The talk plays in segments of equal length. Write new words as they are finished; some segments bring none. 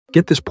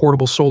Get this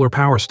portable solar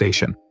power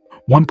station,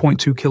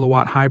 1.2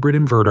 kilowatt hybrid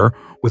inverter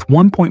with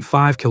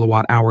 1.5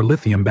 kilowatt hour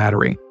lithium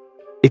battery.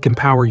 It can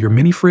power your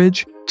mini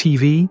fridge,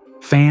 TV,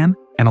 fan,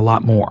 and a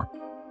lot more.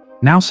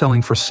 Now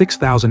selling for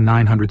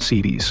 6,900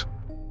 cedis.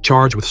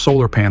 Charge with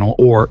solar panel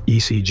or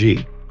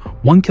ECG.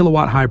 1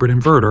 kilowatt hybrid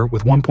inverter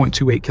with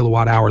 1.28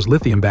 kilowatt hours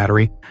lithium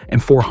battery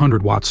and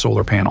 400 watt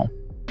solar panel.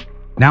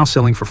 Now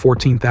selling for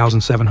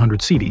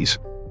 14,700 cedis.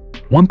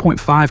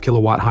 1.5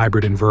 kilowatt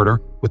hybrid inverter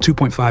with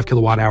 2.5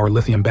 kilowatt hour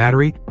lithium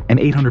battery and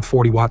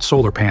 840 watt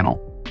solar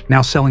panel.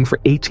 Now selling for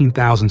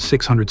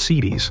 18,600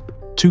 cedis.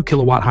 2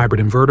 kilowatt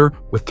hybrid inverter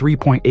with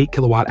 3.8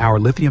 kilowatt hour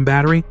lithium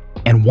battery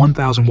and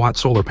 1,000 watt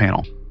solar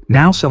panel.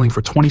 Now selling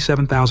for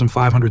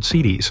 27,500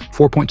 cedis.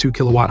 4.2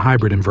 kilowatt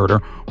hybrid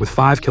inverter with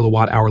 5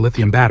 kilowatt hour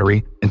lithium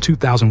battery and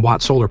 2,000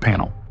 watt solar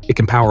panel. It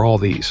can power all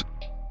these.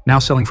 Now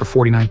selling for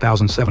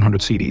 49,700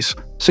 cedis.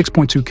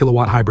 6.2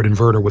 kilowatt hybrid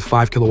inverter with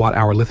 5 kilowatt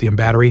hour lithium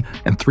battery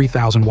and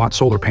 3,000 watt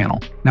solar panel.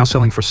 Now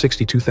selling for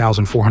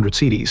 62,400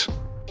 cedis.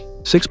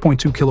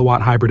 6.2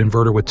 kilowatt hybrid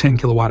inverter with 10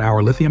 kilowatt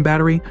hour lithium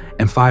battery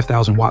and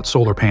 5,000 watt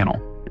solar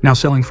panel. Now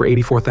selling for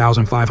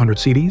 84,500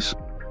 cedis.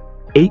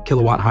 8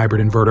 kilowatt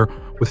hybrid inverter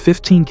with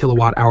 15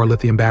 kilowatt hour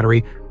lithium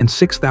battery and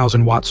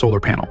 6,000 watt solar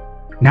panel.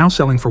 Now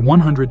selling for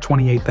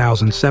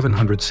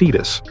 128,700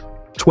 cedis.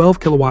 12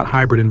 kilowatt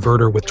hybrid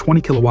inverter with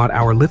 20 kilowatt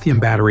hour lithium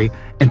battery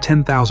and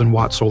 10,000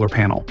 watt solar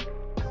panel.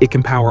 It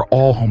can power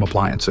all home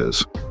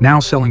appliances. Now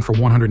selling for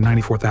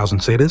 194,000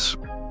 cedis.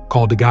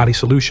 Call Degaty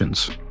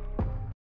Solutions.